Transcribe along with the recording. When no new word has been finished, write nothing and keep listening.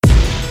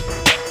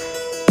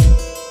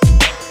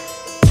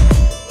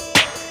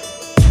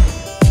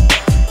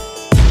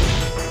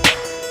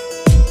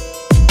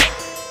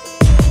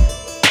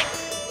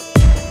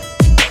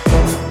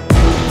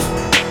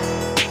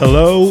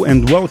Hello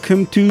and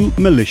welcome to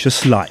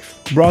Malicious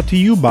Life, brought to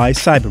you by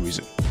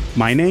Cybereason.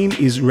 My name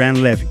is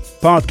Ran Levy,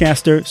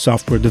 podcaster,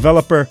 software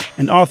developer,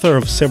 and author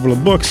of several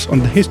books on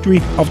the history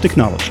of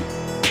technology.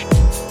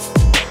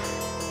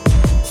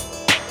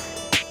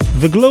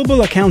 The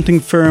global accounting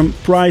firm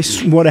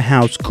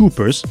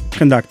PricewaterhouseCoopers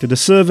conducted a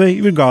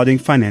survey regarding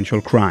financial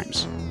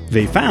crimes.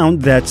 They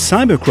found that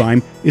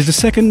cybercrime is the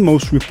second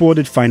most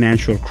reported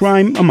financial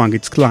crime among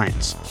its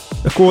clients.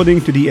 According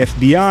to the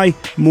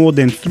FBI, more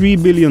than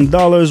 $3 billion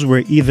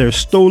were either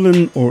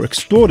stolen or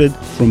extorted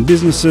from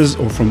businesses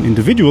or from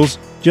individuals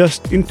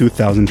just in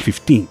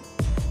 2015.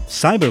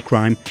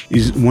 Cybercrime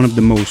is one of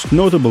the most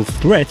notable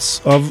threats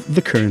of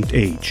the current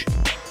age.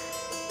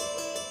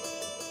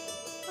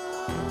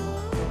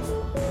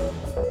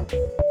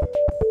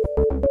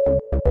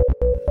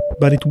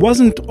 But it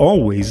wasn't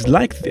always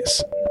like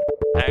this.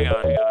 Hang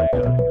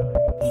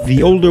on.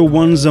 The older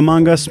ones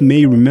among us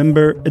may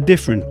remember a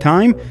different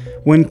time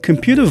when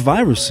computer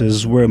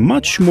viruses were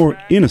much more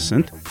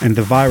innocent and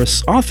the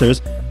virus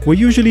authors were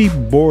usually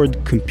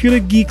bored computer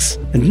geeks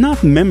and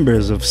not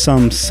members of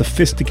some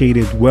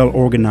sophisticated,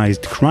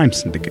 well-organized crime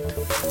syndicate.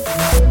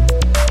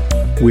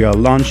 We are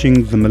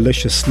launching the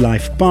Malicious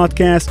Life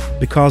podcast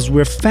because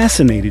we're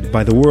fascinated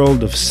by the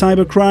world of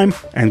cybercrime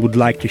and would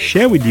like to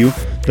share with you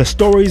the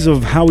stories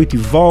of how it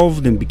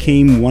evolved and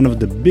became one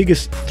of the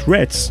biggest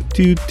threats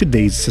to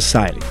today's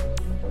society.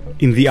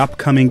 In the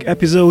upcoming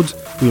episodes,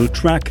 we'll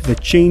track the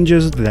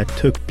changes that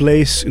took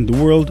place in the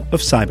world of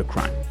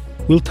cybercrime.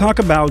 We'll talk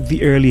about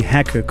the early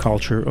hacker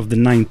culture of the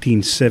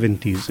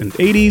 1970s and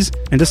 80s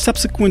and the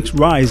subsequent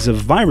rise of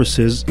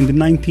viruses in the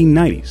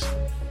 1990s.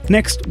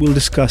 Next, we'll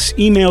discuss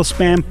email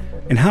spam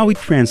and how it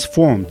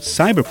transformed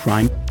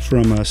cybercrime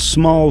from a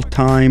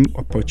small-time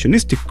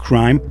opportunistic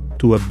crime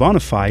to a bona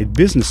fide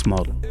business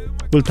model.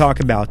 We'll talk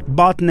about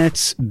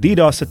botnets,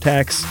 DDoS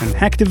attacks, and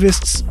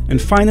hacktivists,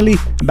 and finally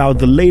about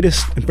the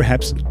latest and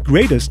perhaps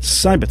greatest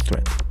cyber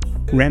threat,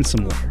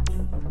 ransomware.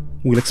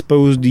 We'll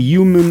expose the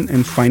human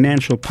and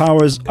financial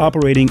powers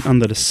operating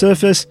under the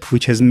surface,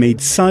 which has made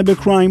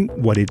cybercrime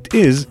what it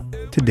is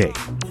today.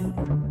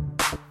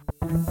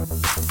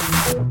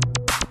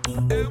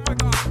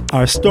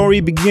 Our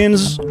story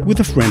begins with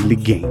a friendly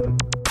game.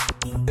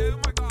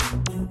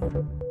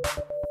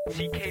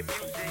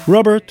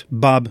 Robert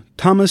Bob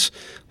Thomas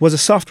was a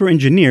software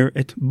engineer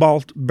at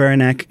Bolt,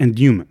 Beranek &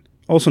 Newman,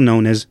 also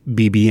known as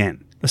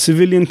BBN, a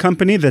civilian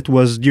company that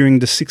was during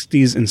the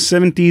 60s and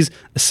 70s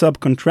a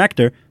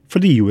subcontractor for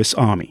the US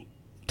Army.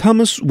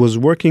 Thomas was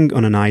working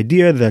on an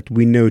idea that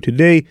we know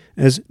today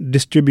as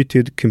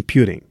distributed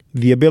computing,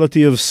 the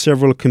ability of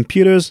several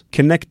computers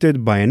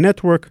connected by a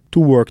network to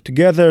work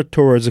together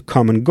towards a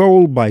common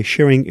goal by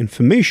sharing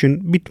information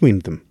between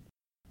them.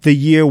 The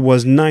year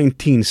was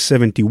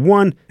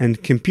 1971,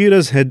 and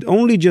computers had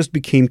only just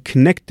become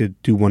connected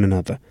to one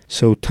another,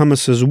 so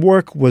Thomas's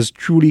work was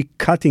truly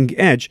cutting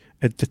edge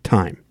at the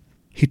time.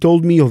 He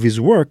told me of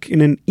his work in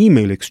an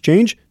email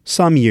exchange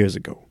some years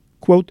ago.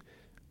 Quote,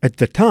 "At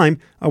the time,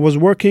 I was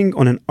working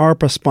on an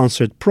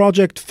ARPA-sponsored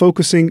project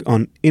focusing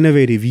on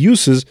innovative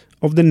uses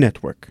of the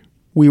network.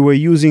 We were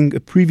using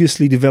a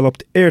previously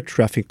developed air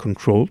traffic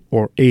control,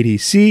 or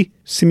ATC,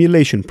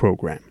 simulation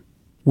program.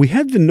 We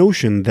had the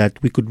notion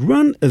that we could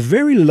run a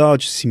very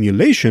large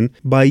simulation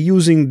by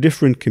using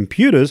different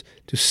computers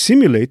to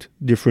simulate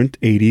different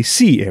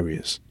ADC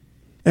areas.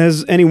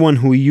 As anyone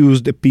who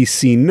used a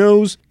PC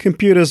knows,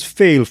 computers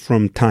fail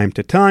from time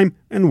to time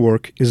and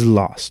work is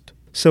lost.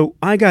 So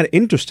I got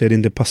interested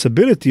in the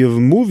possibility of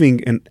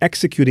moving and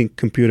executing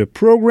computer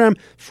program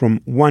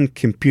from one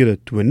computer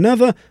to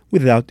another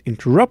without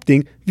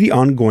interrupting the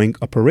ongoing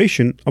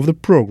operation of the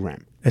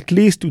program, at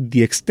least to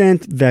the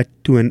extent that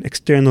to an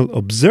external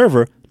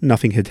observer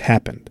nothing had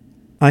happened.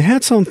 I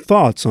had some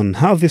thoughts on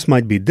how this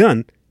might be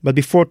done, but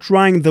before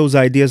trying those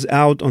ideas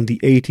out on the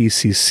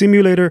ATC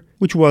simulator,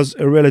 which was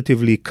a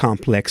relatively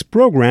complex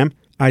program,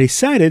 I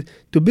decided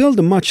to build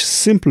a much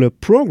simpler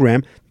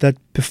program that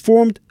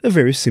performed a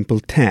very simple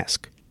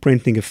task,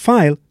 printing a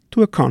file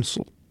to a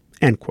console."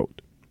 End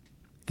quote.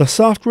 The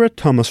software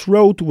Thomas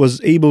wrote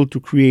was able to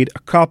create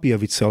a copy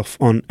of itself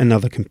on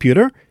another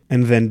computer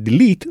and then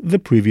delete the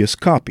previous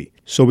copy,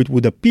 so it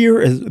would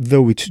appear as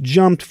though it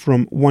jumped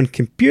from one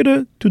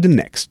computer to the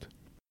next.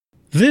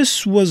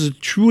 This was a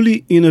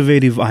truly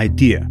innovative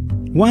idea,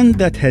 one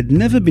that had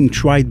never been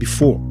tried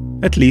before,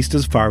 at least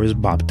as far as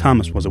Bob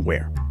Thomas was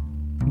aware.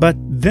 But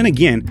then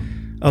again,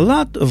 a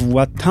lot of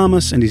what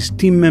Thomas and his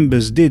team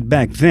members did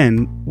back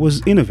then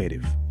was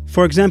innovative.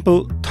 For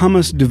example,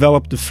 Thomas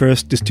developed the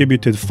first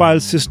distributed file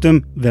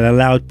system that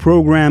allowed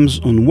programs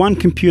on one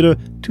computer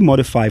to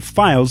modify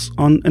files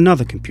on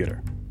another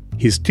computer.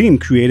 His team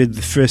created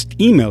the first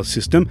email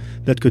system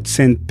that could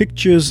send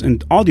pictures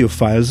and audio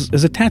files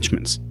as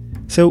attachments.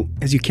 So,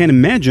 as you can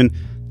imagine,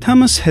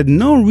 Thomas had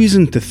no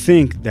reason to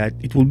think that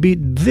it would be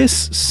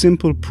this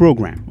simple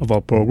program of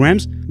all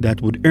programs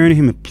that would earn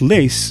him a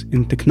place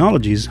in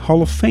technology's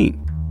Hall of Fame.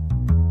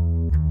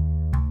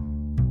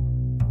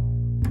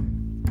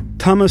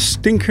 Thomas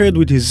tinkered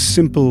with his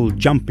simple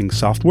jumping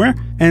software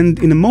and,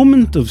 in a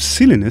moment of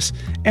silliness,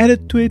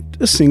 added to it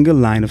a single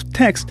line of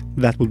text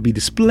that would be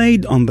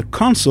displayed on the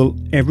console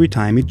every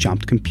time it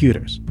jumped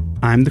computers.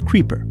 "I'm the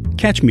Creeper.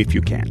 Catch me if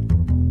you can."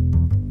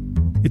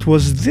 It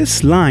was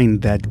this line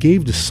that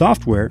gave the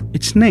software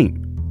its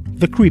name,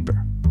 the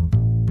Creeper.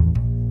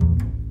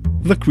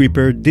 The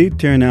Creeper did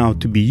turn out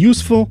to be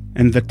useful,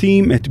 and the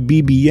team at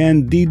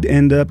BBN did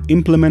end up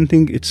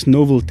implementing its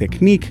novel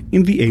technique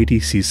in the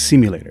ATC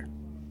simulator.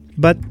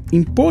 But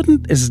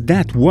important as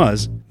that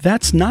was,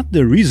 that's not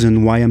the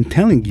reason why I'm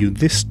telling you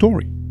this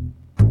story.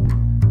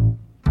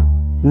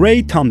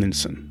 Ray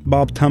Tomlinson,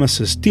 Bob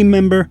Thomas's team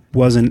member,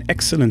 was an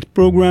excellent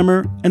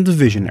programmer and a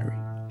visionary.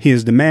 He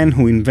is the man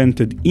who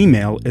invented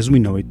email as we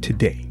know it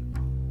today.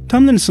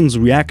 Tomlinson's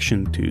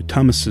reaction to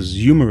Thomas's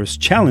humorous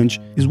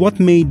challenge is what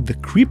made the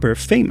Creeper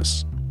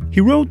famous.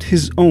 He wrote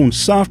his own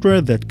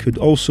software that could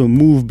also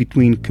move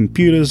between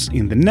computers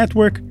in the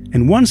network,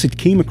 and once it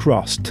came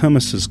across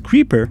Thomas's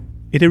Creeper,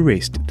 it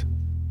erased it.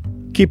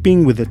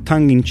 Keeping with a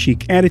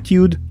tongue-in-cheek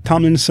attitude,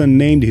 Tomlinson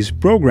named his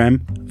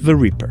program the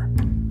Reaper.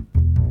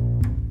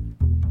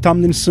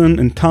 Tomlinson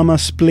and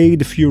Thomas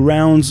played a few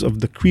rounds of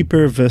the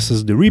Creeper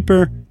versus the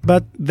Reaper,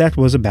 but that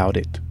was about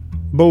it.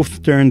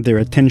 Both turned their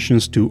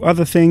attentions to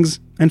other things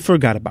and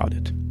forgot about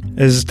it.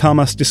 As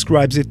Thomas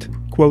describes it,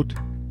 quote,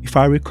 "If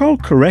I recall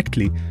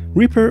correctly,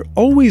 Reaper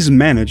always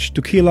managed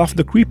to kill off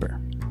the Creeper.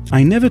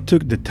 I never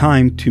took the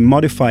time to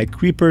modify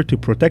Creeper to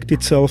protect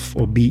itself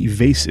or be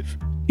evasive.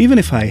 Even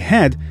if I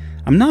had,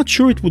 I'm not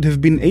sure it would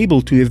have been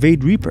able to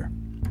evade Reaper.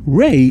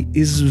 Ray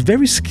is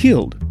very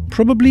skilled,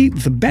 probably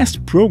the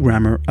best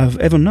programmer I've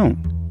ever known."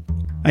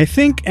 I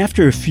think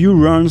after a few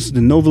runs,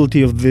 the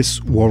novelty of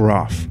this wore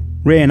off.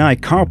 Ray and I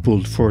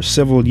carpooled for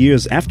several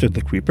years after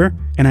the Creeper,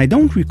 and I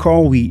don't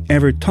recall we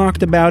ever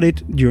talked about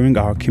it during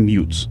our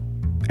commutes.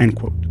 End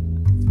quote.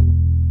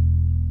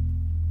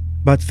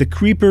 But the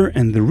Creeper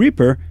and the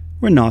Reaper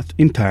were not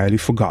entirely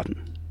forgotten.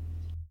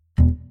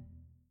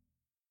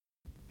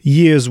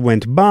 Years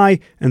went by,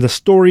 and the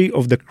story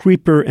of the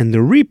Creeper and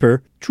the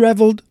Reaper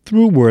traveled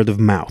through word of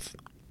mouth.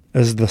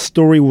 As the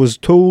story was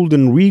told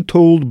and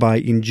retold by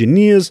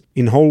engineers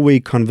in hallway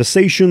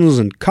conversations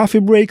and coffee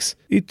breaks,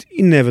 it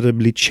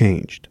inevitably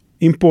changed.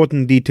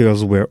 Important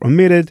details were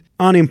omitted,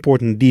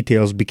 unimportant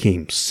details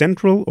became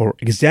central or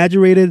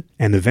exaggerated,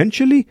 and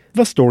eventually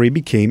the story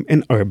became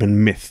an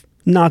urban myth.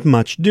 Not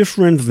much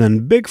different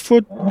than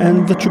Bigfoot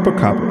and the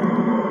Chupacabra.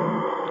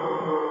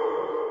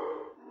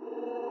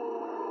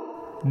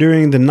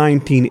 During the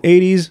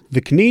 1980s, the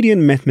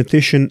Canadian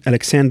mathematician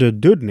Alexander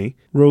Dewdney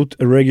wrote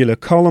a regular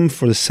column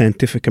for the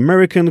Scientific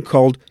American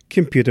called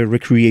Computer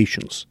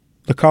Recreations.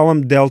 The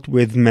column dealt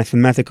with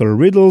mathematical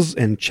riddles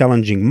and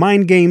challenging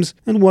mind games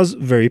and was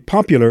very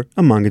popular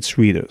among its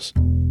readers.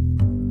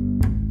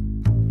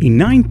 In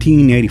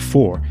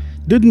 1984,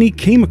 Dewdney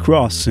came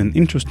across an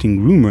interesting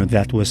rumor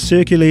that was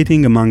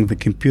circulating among the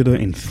computer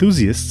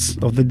enthusiasts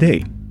of the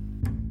day.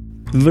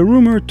 The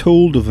rumor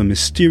told of a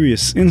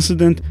mysterious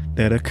incident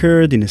that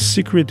occurred in a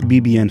secret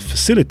BBN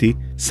facility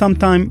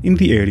sometime in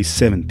the early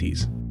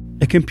 70s.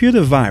 A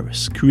computer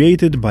virus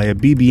created by a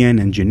BBN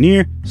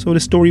engineer, so the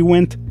story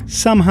went,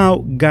 somehow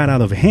got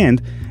out of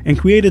hand and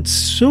created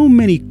so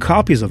many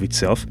copies of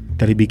itself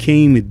that it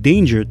became a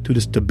danger to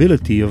the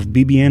stability of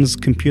BBN's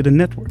computer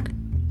network.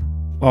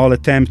 All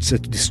attempts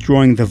at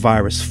destroying the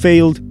virus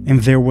failed, and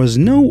there was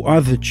no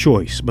other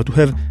choice but to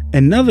have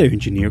another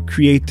engineer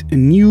create a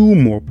new,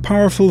 more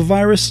powerful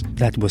virus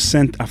that was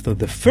sent after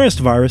the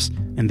first virus,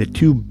 and the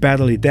two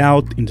battled it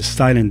out in the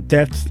silent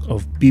depths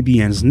of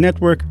BBN's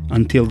network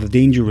until the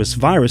dangerous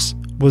virus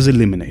was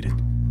eliminated.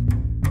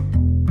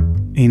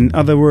 In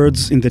other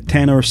words, in the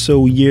 10 or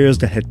so years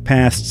that had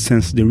passed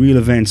since the real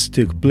events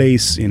took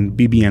place in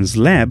BBN's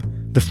lab,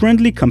 the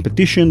friendly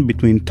competition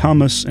between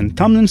Thomas and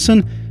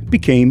Tomlinson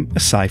became a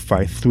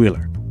sci-fi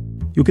thriller.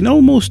 You can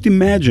almost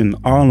imagine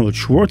Arnold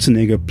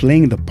Schwarzenegger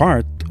playing the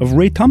part of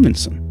Ray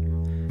Tomlinson.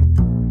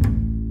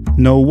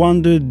 No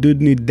wonder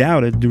Dewdney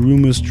doubted the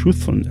rumor's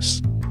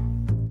truthfulness.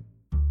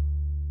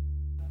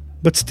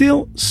 But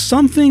still,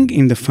 something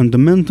in the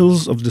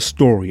fundamentals of the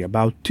story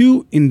about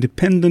two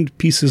independent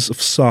pieces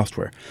of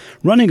software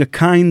running a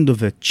kind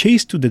of a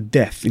chase to the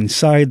death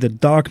inside the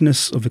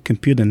darkness of a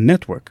computer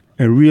network,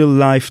 a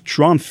real-life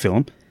Tron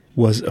film,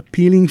 was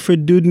appealing for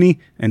Dewdney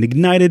and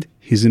ignited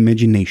his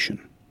imagination.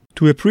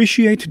 To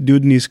appreciate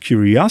Dewdney's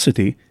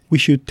curiosity, we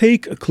should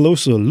take a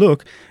closer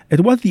look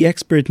at what the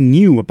expert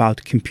knew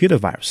about computer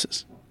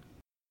viruses.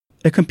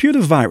 A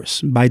computer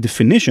virus, by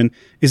definition,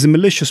 is a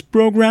malicious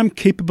program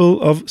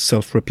capable of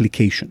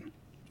self-replication.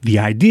 The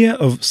idea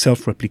of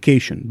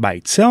self-replication by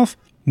itself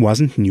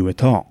wasn't new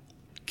at all.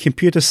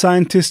 Computer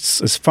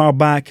scientists as far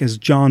back as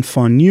John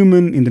von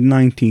Neumann in the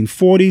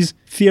 1940s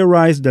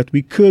theorized that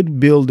we could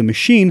build a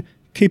machine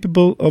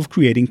capable of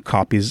creating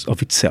copies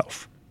of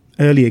itself.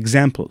 Early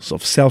examples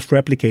of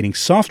self-replicating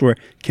software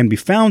can be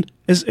found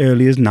as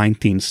early as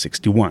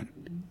 1961.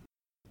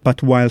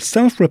 But while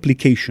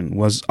self-replication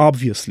was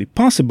obviously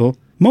possible,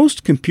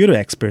 Most computer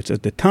experts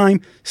at the time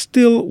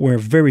still were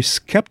very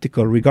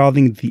skeptical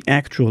regarding the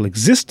actual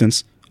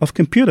existence of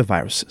computer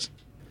viruses.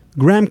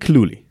 Graham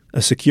Cluley,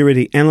 a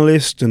security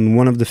analyst and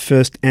one of the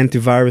first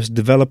antivirus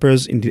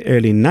developers in the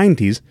early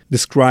 90s,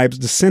 describes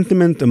the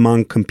sentiment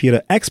among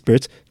computer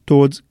experts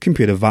towards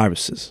computer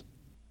viruses.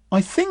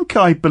 I think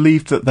I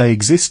believed that they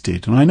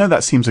existed, and I know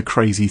that seems a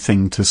crazy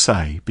thing to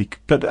say,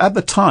 but at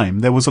the time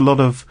there was a lot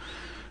of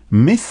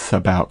myth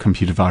about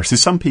computer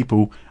viruses. Some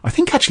people, I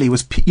think actually it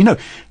was,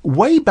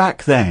 way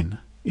back then,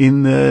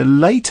 in the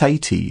late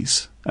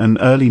 80s and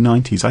early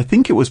 90s, I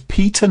think it was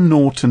Peter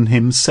Norton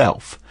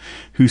himself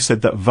who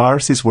said that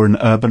viruses were an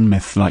urban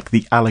myth like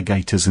the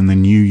alligators in the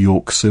New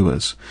York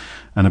sewers.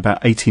 And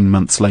about 18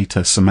 months later,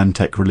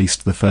 Symantec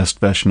released the first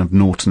version of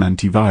Norton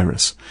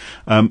antivirus.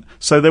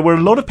 So there were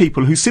a lot of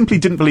people who simply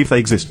didn't believe they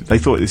existed. They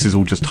thought this is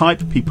all just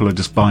hype, people are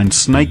just buying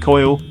snake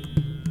oil.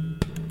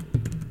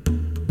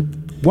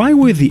 Why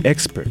were the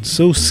experts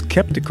so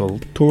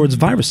skeptical towards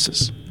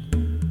viruses?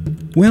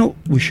 Well,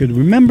 we should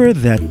remember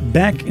that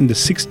back in the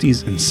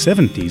 60s and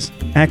 70s,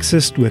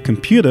 access to a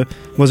computer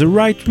was a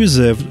right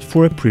reserved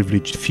for a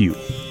privileged few.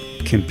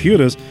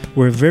 Computers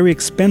were very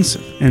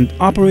expensive, and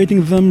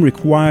operating them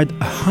required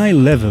a high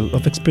level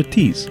of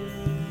expertise.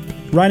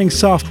 Writing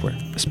software,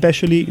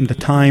 especially in the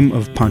time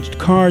of punched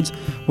cards,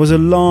 was a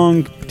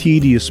long,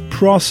 tedious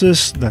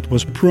process that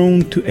was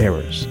prone to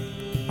errors.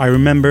 I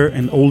remember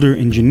an older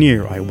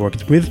engineer I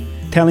worked with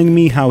telling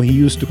me how he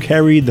used to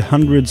carry the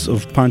hundreds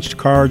of punched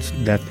cards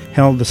that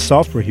held the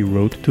software he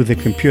wrote to the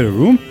computer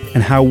room,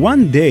 and how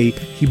one day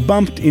he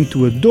bumped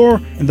into a door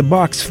and the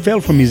box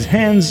fell from his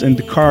hands and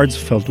the cards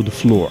fell to the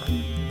floor.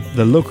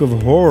 The look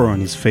of horror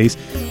on his face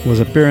was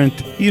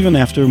apparent even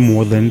after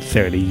more than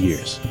 30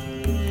 years.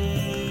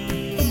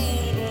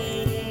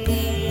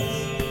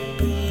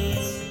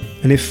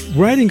 And if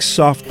writing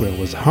software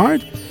was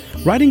hard,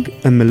 writing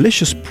a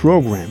malicious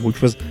program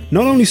which was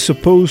not only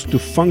supposed to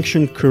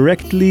function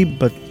correctly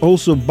but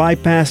also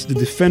bypass the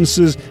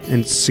defenses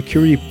and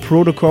security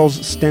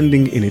protocols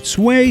standing in its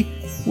way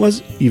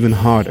was even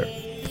harder.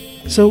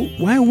 So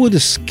why would a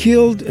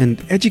skilled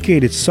and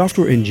educated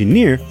software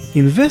engineer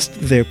invest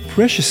their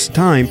precious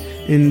time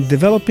in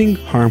developing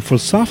harmful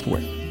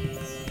software?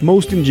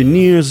 Most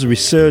engineers,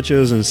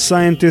 researchers, and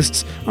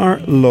scientists are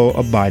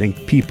law-abiding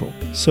people,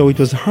 so it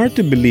was hard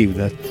to believe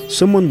that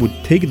someone would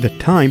take the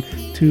time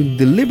to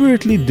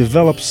deliberately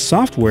develop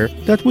software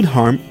that would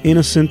harm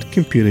innocent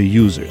computer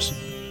users.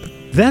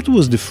 That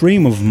was the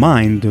frame of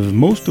mind of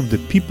most of the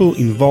people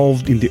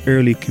involved in the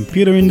early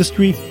computer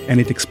industry, and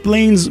it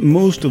explains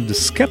most of the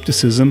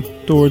skepticism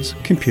towards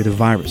computer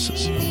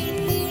viruses.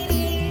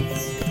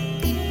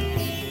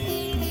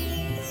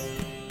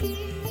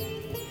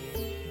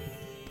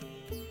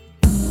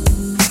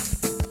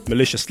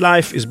 Malicious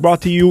Life is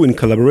brought to you in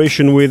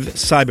collaboration with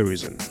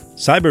Cybereason.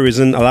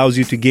 Cybereason allows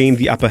you to gain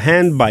the upper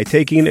hand by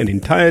taking an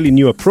entirely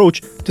new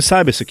approach to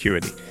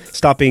cybersecurity,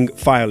 stopping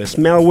fireless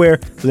malware,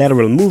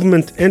 lateral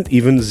movement, and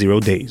even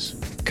 0 days.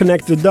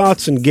 Connect the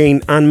dots and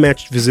gain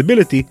unmatched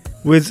visibility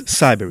with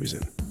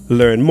Cybereason.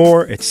 Learn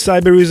more at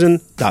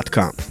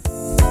cybereason.com.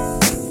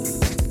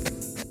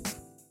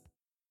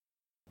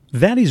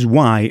 That is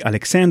why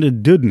Alexander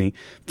Dudny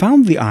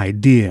found the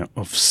idea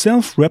of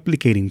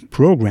self-replicating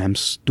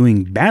programs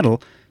doing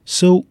battle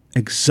so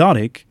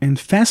exotic and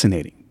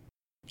fascinating.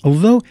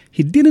 Although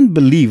he didn't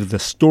believe the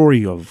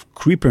story of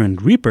Creeper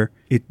and Reaper,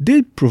 it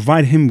did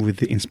provide him with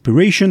the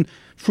inspiration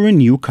for a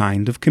new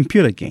kind of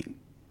computer game.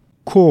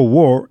 Core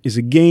War is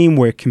a game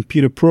where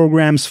computer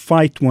programs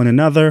fight one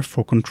another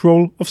for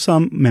control of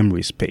some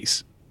memory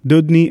space.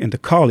 Dudny and a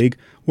colleague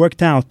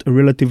worked out a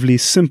relatively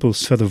simple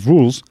set of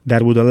rules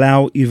that would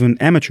allow even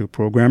amateur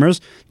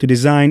programmers to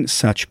design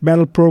such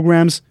battle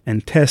programs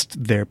and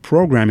test their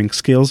programming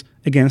skills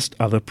against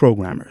other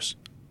programmers.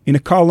 In a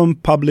column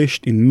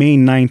published in May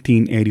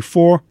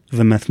 1984,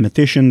 the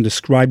mathematician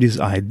described his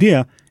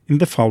idea in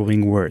the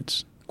following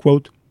words,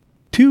 quote,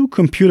 "Two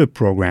computer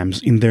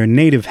programs in their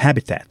native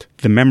habitat,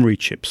 the memory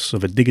chips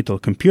of a digital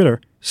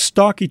computer,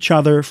 stalk each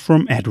other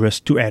from address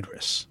to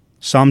address.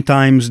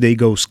 Sometimes they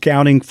go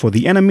scouting for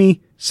the enemy,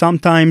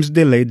 sometimes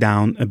they lay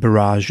down a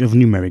barrage of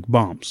numeric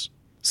bombs.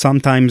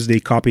 Sometimes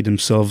they copy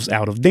themselves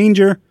out of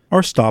danger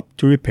or stop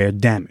to repair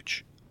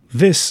damage.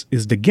 This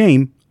is the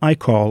game I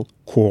call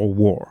Core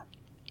War."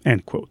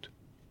 End quote.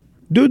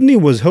 Dudny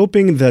was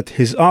hoping that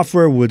his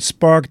offer would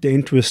spark the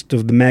interest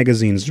of the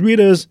magazine's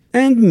readers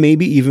and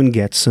maybe even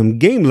get some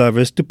game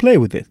lovers to play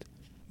with it.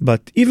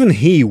 But even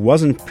he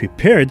wasn't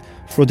prepared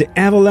for the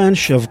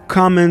avalanche of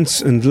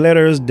comments and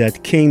letters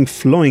that came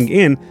flowing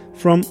in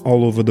from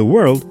all over the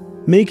world,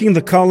 making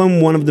the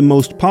column one of the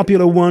most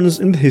popular ones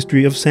in the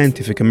history of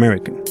Scientific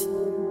American.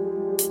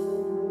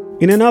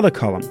 In another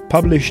column,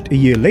 published a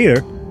year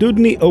later,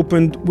 Dudny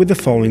opened with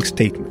the following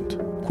statement,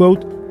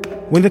 quote,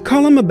 "When the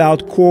column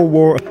about Core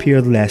War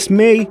appeared last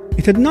May,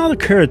 it had not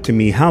occurred to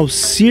me how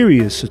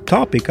serious a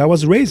topic I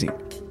was raising.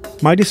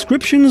 My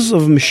descriptions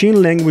of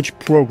machine language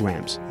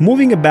programs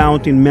moving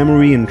about in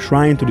memory and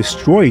trying to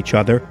destroy each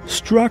other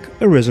struck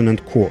a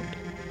resonant chord.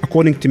 A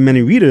According to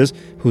many readers,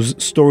 whose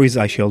stories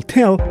I shall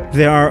tell,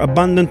 there are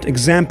abundant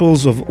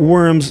examples of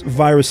worms,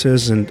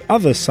 viruses, and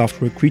other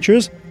software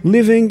creatures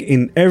living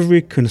in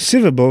every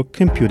conceivable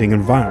computing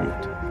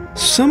environment.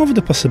 Some of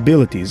the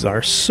possibilities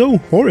are so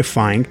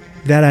horrifying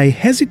that I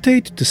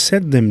hesitate to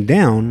set them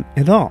down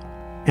at all."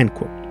 End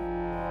quote.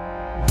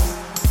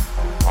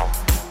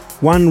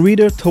 One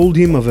reader told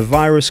him of a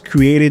virus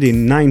created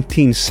in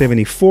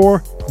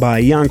 1974 by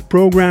a young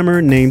programmer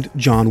named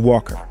John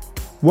Walker.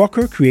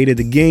 Walker created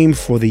a game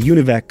for the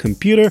UNIVAC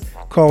computer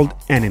called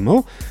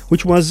Animal,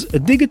 which was a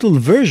digital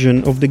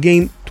version of the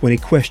game 20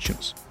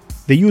 Questions.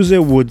 The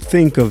user would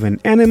think of an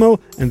animal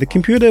and the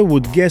computer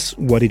would guess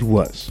what it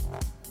was.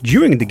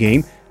 During the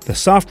game, the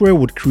software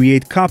would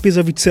create copies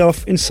of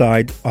itself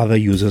inside other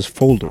users'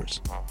 folders.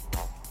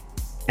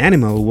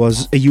 Animal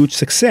was a huge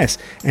success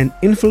and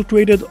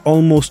infiltrated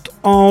almost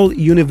all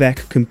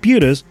UNIVAC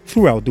computers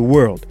throughout the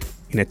world,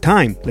 in a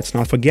time, let's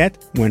not forget,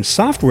 when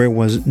software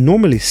was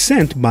normally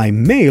sent by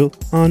mail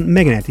on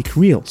magnetic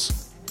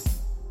reels.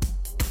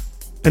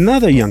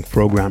 Another young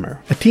programmer,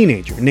 a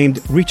teenager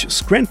named Rich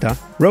Skrenta,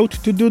 wrote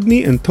to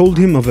Dudney and told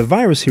him of a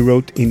virus he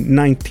wrote in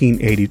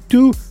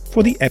 1982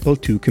 for the Apple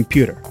II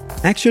computer.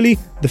 Actually,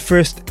 the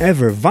first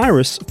ever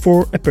virus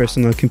for a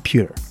personal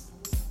computer.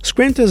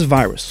 Skrenta's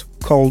virus,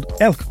 called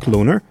Elk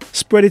Cloner,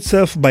 spread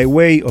itself by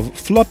way of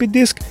floppy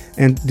disk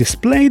and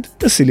displayed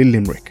a silly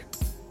limerick.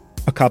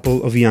 A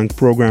couple of young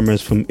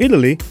programmers from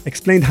Italy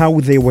explained how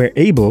they were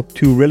able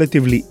to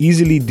relatively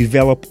easily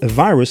develop a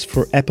virus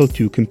for Apple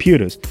II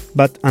computers,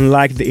 but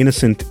unlike the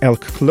innocent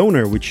Elk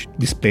Cloner which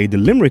displayed the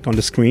limerick on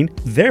the screen,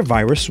 their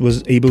virus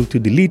was able to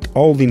delete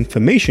all the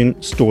information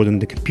stored in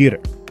the computer.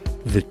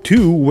 The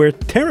two were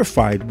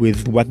terrified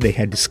with what they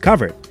had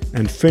discovered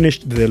and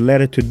finished their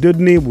letter to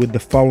Dudney with the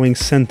following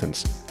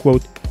sentence,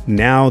 quote,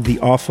 "Now the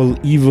awful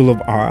evil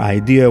of our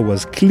idea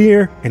was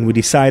clear and we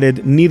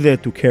decided neither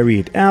to carry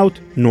it out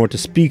nor to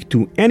speak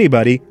to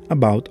anybody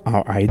about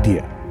our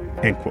idea."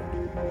 End quote.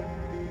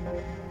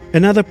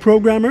 Another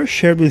programmer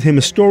shared with him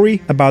a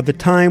story about the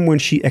time when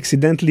she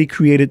accidentally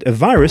created a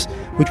virus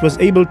which was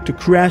able to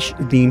crash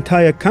the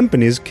entire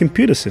company's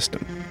computer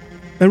system.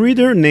 A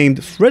reader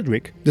named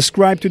Frederick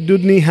described to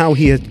Dudney how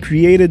he had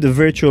created a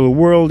virtual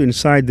world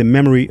inside the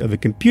memory of a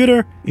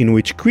computer in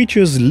which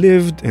creatures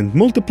lived and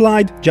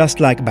multiplied just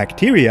like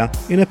bacteria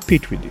in a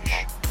petri dish.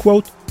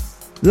 Quote,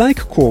 "Like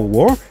Core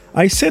War,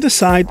 I set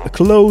aside a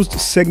closed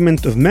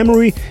segment of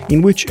memory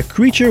in which a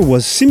creature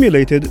was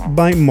simulated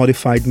by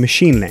modified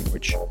machine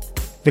language.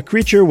 The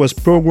creature was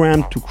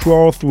programmed to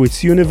crawl through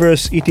its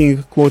universe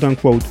eating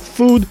quote-unquote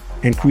food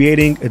and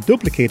creating a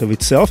duplicate of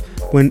itself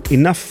when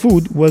enough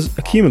food was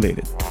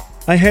accumulated.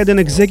 I had an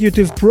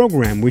executive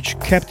program which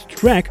kept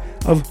track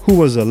of who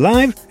was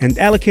alive and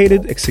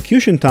allocated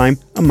execution time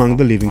among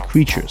the living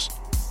creatures.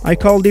 I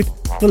called it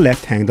the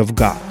left hand of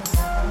God."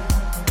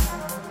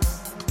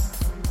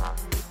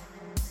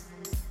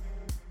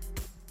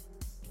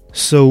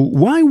 So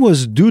why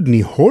was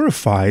Dudney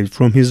horrified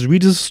from his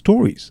readers'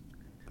 stories?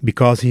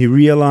 Because he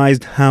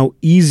realized how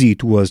easy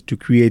it was to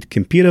create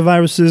computer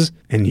viruses,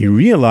 and he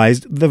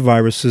realized the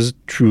virus's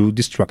true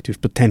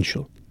destructive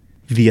potential.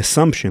 The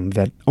assumption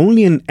that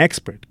only an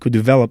expert could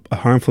develop a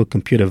harmful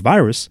computer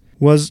virus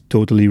was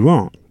totally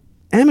wrong.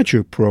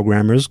 Amateur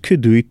programmers could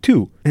do it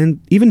too, and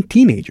even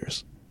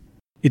teenagers.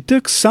 It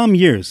took some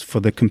years for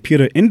the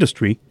computer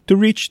industry to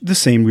reach the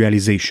same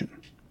realization.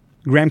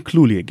 Graham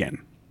Cluley again.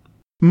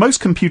 Most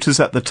computers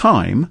at the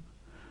time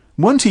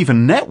weren't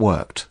even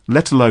networked,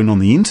 let alone on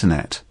the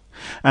internet.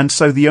 And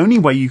so the only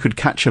way you could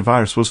catch a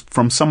virus was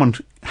from someone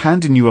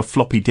handing you a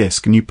floppy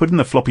disk, and you put in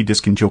the floppy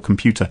disk into your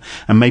computer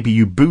and maybe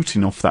you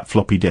booting off that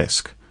floppy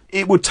disk.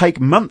 It would take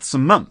months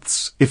and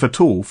months, if at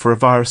all, for a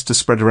virus to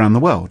spread around the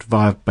world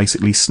via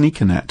basically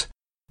sneakernet.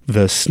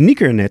 The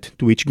sneakernet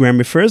to which Graham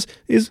refers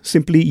is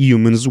simply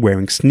humans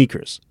wearing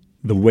sneakers.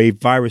 The way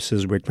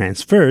viruses were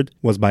transferred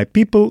was by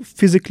people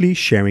physically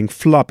sharing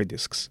floppy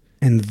disks.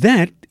 And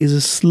that is a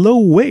slow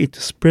way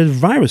to spread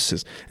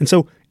viruses. And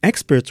so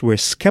experts were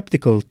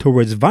skeptical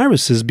towards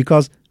viruses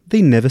because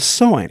they never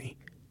saw any.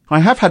 I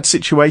have had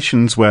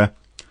situations where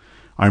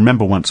I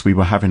remember once we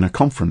were having a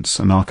conference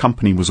and our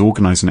company was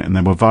organising it, and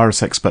there were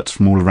virus experts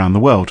from all around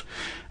the world,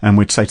 and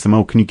we'd say to them,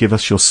 "Oh, can you give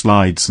us your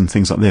slides and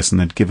things like this?" And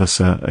they'd give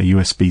us a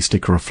USB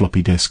stick or a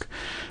floppy disk,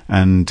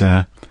 and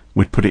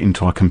we'd put it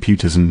into our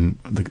computers, and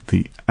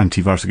the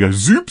antivirus would go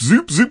zoop,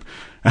 zoop, zoop.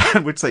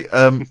 And we'd say,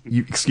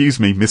 excuse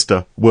me,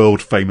 Mr.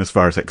 World Famous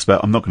Virus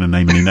Expert, I'm not going to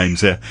name any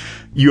names here.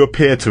 You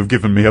appear to have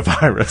given me a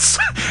virus.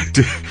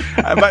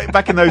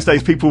 Back in those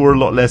days, people were a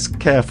lot less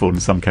careful in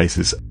some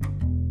cases.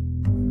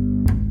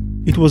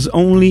 It was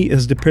only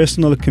as the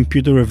personal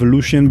computer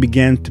revolution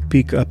began to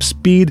pick up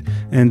speed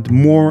and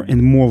more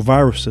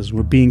viruses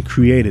were being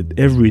created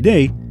every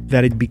day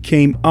that it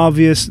became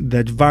obvious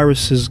that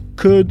viruses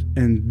could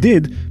and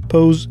did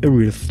pose a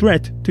real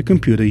threat to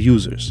computer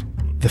users.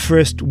 The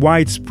first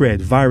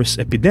widespread virus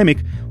epidemic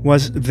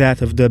was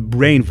that of the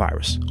brain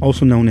virus,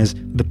 also known as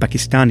the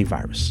Pakistani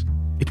virus.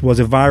 It was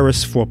a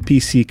virus for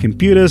PC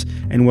computers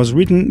and was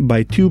written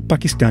by two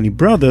Pakistani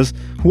brothers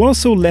who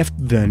also left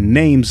their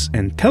names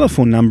and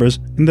telephone numbers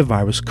in the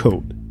virus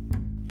code.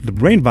 The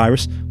brain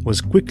virus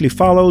was quickly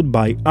followed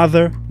by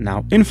other,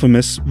 now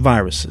infamous,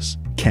 viruses: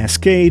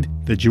 Cascade,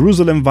 the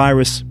Jerusalem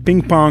virus,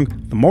 Ping Pong,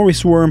 the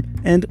Morris worm,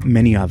 and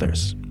many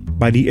others.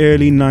 By the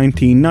early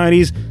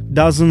 1990s,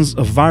 dozens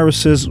of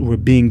viruses were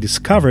being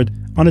discovered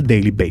on a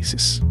daily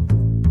basis.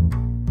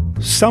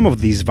 Some of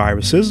these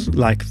viruses,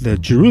 like the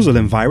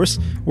Jerusalem virus,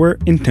 were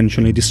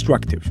intentionally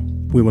destructive.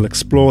 We will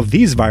explore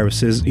these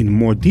viruses in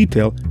more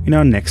detail in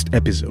our next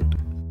episode.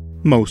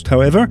 Most,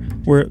 however,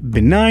 were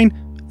benign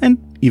and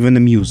even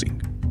amusing.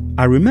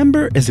 I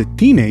remember as a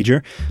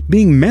teenager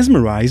being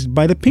mesmerized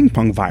by the Ping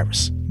Pong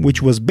virus,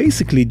 which was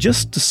basically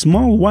just a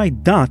small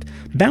white dot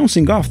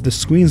bouncing off the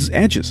screen's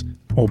edges,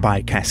 or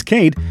by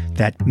Cascade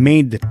that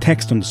made the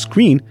text on the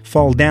screen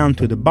fall down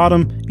to the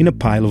bottom in a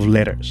pile of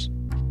letters.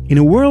 In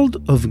a world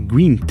of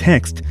green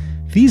text,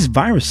 these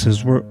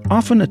viruses were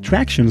often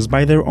attractions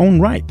by their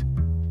own right.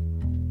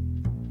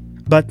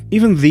 But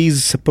even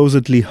these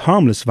supposedly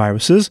harmless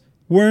viruses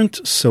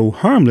weren't so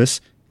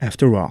harmless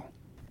after all.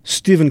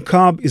 Stephen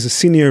Cobb is a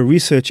senior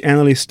research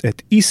analyst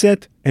at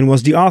ESET and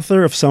was the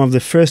author of some of the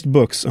first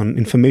books on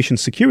information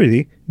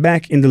security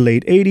back in the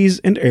late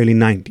 80s and early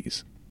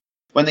 90s.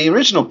 When the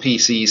original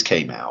PCs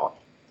came out,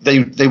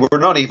 they were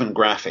not even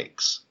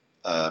graphics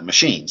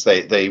machines.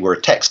 They were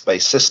a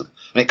text-based system.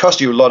 And it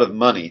cost you a lot of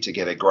money to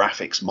get a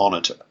graphics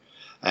monitor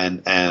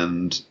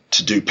and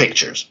to do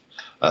pictures.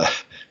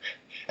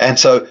 And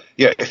so,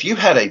 yeah, if you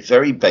had a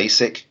very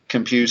basic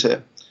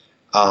computer,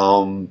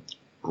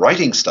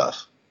 writing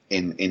stuff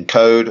in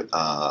code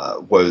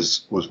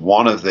was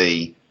one of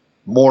the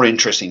more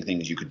interesting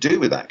things you could do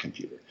with that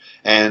computer.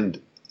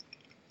 And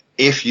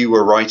if you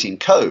were writing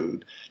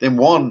code, then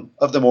one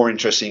of the more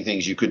interesting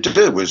things you could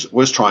do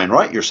was try and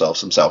write yourself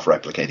some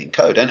self-replicating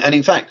code. And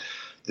in fact,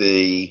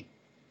 the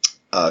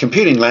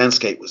computing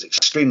landscape was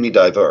extremely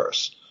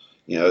diverse.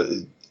 You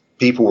know,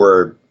 people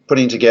were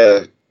putting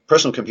together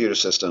personal computer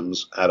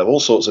systems out of all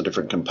sorts of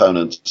different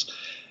components,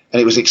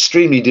 and it was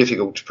extremely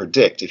difficult to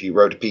predict if you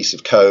wrote a piece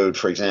of code,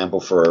 for example,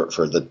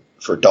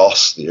 for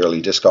DOS, the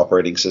early disk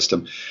operating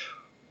system,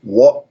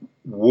 what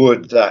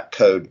would that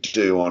code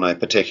do on a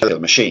particular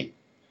machine?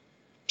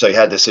 So you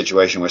had this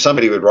situation where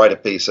somebody would write a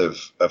piece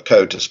of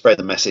code to spread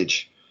the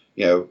message,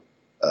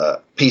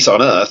 peace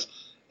on Earth,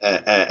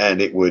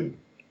 and it would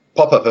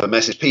pop up a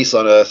message, peace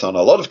on Earth, on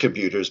a lot of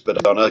computers,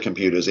 but on other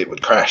computers it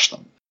would crash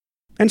them.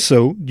 And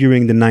so,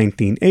 during the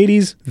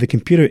 1980s, the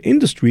computer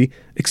industry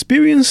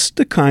experienced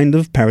a kind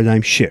of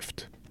paradigm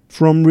shift.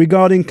 From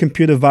regarding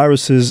computer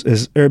viruses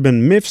as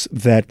urban myths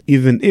that,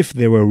 even if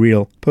they were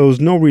real, pose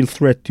no real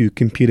threat to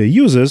computer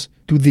users,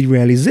 to the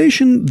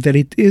realization that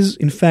it is,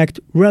 in fact,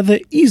 rather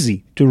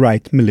easy to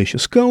write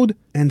malicious code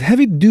and have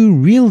it do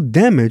real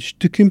damage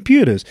to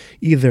computers,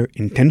 either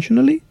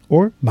intentionally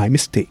or by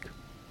mistake.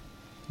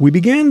 We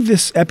began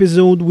this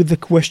episode with the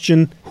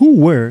question, who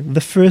were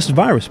the first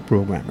virus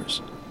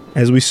programmers?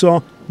 As we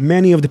saw,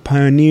 many of the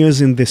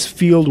pioneers in this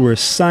field were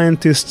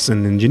scientists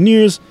and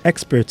engineers,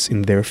 experts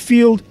in their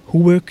field, who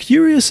were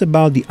curious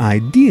about the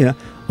idea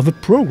of a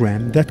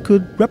program that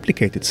could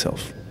replicate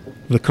itself.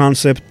 The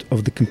concept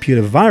of the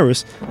computer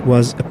virus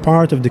was a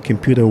part of the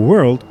computer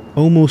world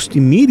almost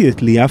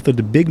immediately after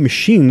the big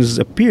machines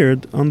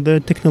appeared on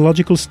the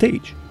technological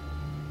stage.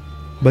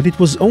 But it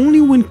was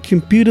only when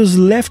computers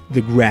left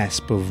the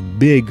grasp of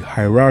big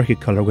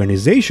hierarchical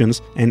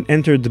organizations and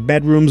entered the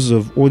bedrooms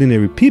of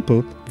ordinary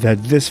people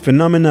that this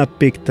phenomena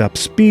picked up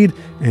speed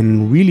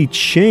and really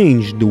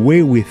changed the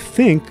way we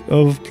think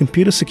of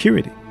computer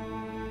security.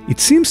 It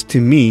seems to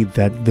me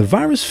that the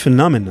virus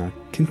phenomena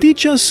can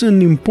teach us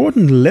an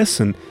important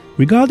lesson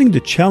regarding the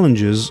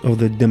challenges of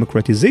the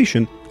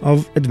democratization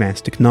of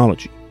advanced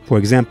technology. For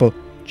example,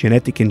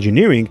 genetic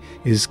engineering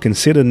is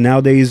considered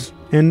nowadays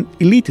an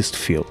elitist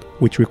field,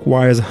 which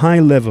requires high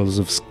levels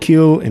of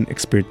skill and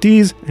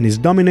expertise and is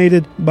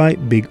dominated by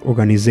big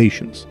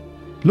organizations.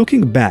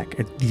 Looking back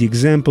at the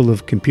example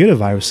of computer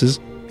viruses,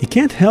 you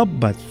can't help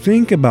but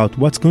think about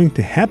what's going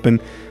to happen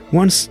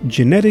once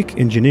genetic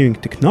engineering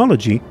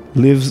technology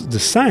leaves the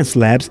science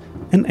labs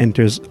and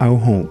enters our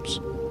homes.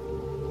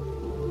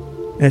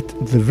 At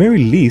the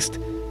very least,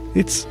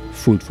 it's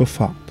food for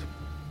thought.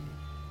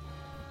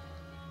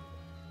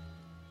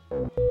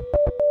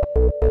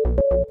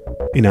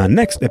 In our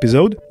next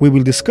episode, we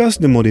will discuss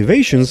the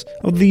motivations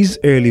of these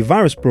early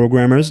virus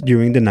programmers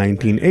during the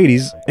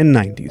 1980s and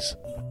 90s.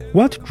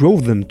 What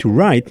drove them to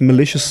write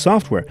malicious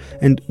software,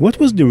 and what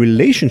was the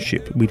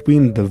relationship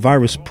between the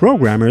virus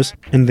programmers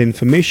and the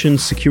information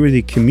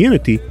security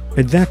community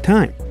at that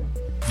time?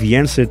 The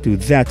answer to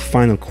that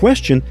final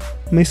question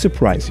may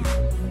surprise you.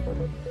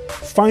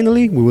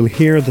 Finally, we will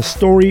hear the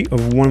story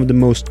of one of the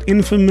most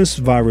infamous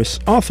virus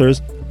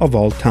authors of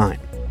all time,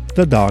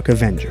 the Dark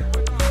Avenger.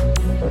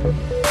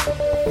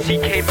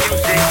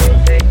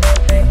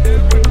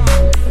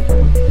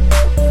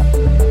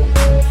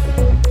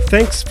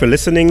 Thanks for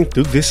listening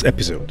to this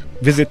episode.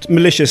 Visit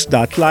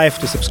malicious.life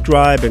to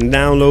subscribe and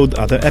download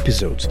other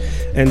episodes.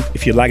 And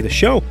if you like the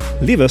show,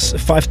 leave us a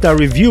 5-star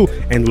review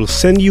and we'll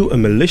send you a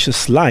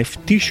Malicious Life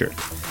t-shirt.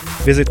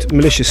 Visit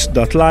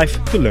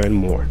malicious.life to learn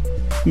more.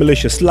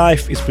 Malicious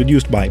Life is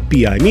produced by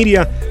PI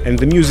Media, and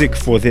the music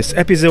for this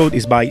episode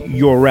is by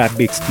Your Rap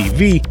Beats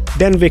TV,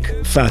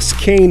 Denvik, Fast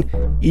Kane,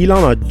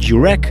 Ilana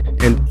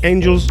Jurek, and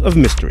Angels of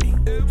Mystery.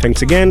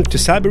 Thanks again to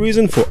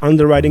Cybereason for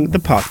underwriting the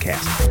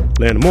podcast.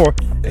 Learn more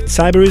at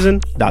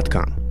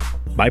cybereason.com.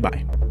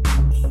 Bye-bye.